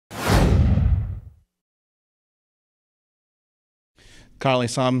Carly,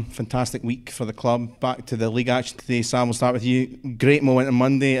 Sam, fantastic week for the club. Back to the league action today. Sam, we'll start with you. Great moment on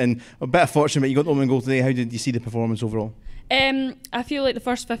Monday and a bit fortunate, but you got the opening goal today. How did you see the performance overall? I feel like the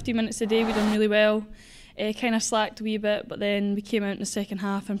first 15 minutes of the day we done really well. Kind of slacked a wee bit, but then we came out in the second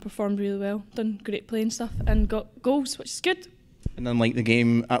half and performed really well. Done great playing stuff and got goals, which is good. And unlike the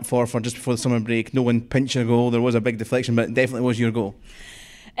game at Forfar just before the summer break, no one pinched a goal. There was a big deflection, but it definitely was your goal.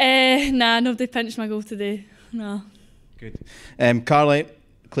 Nah, nobody pinched my goal today. No. Good. Carly,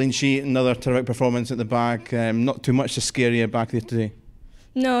 clean sheet, another terrific performance at the back. Not too much to scare you back there today?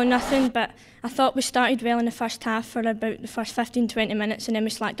 No, nothing, but I thought we started well in the first half for about the first 15-20 minutes and then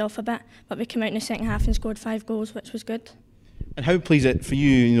we slacked off a bit, but we came out in the second half and scored 5 goals, which was good. And how pleased it for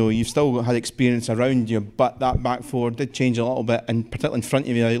you, you've still had experience around you, but that back four did change a little bit, and particularly in front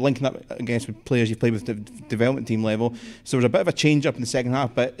of you, linking up against with players you played with the development team level. So there was a bit of a change up in the second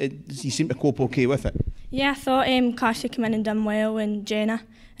half, but you seem to cope okay with it. Yeah, I thought Cassie came in and done well, and Jenna,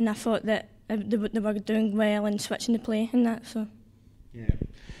 and I thought that they were doing well and switching the play and that. So. Yeah.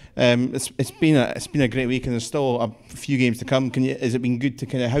 It's been a great week, and there's still a few games to come. Has it been good to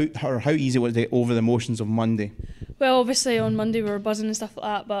kind of how easy was it over the emotions of Monday? Well, obviously on Monday we were buzzing and stuff like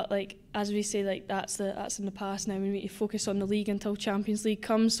that, but like as we say, like that's in the past now. We need to focus on the league until Champions League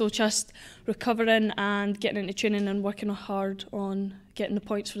comes. So just recovering and getting into training and working hard on getting the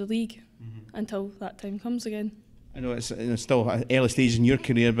points for the league until that time comes again. I know it's still early stages in your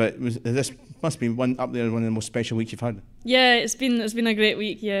career, but this must be one up there, one of the most special weeks you've had. Yeah, it's been a great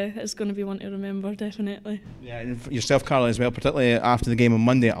week. Yeah, it's going to be one to remember, definitely. Yeah, and for yourself, Carla, as well, particularly after the game on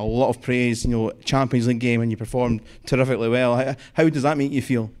Monday, a lot of praise. Champions League game, and you performed terrifically well. How does that make you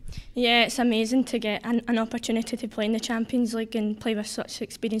feel? Yeah, it's amazing to get an opportunity to play in the Champions League and play with such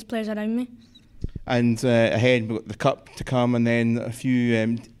experienced players around me. And ahead, we've got the Cup to come, and then a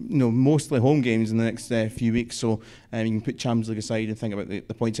few, mostly home games in the next few weeks. So you can put Champions League aside and think about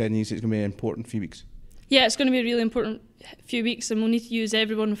the points ahead, and it's going to be an important few weeks. Yeah, it's going to be a really important few weeks, and we'll need to use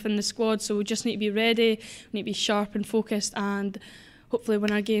everyone within the squad. So we just need to be ready, we need to be sharp and focused, and hopefully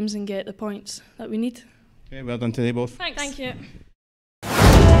win our games and get the points that we need. Okay, well done today, both. Thanks. Thank you.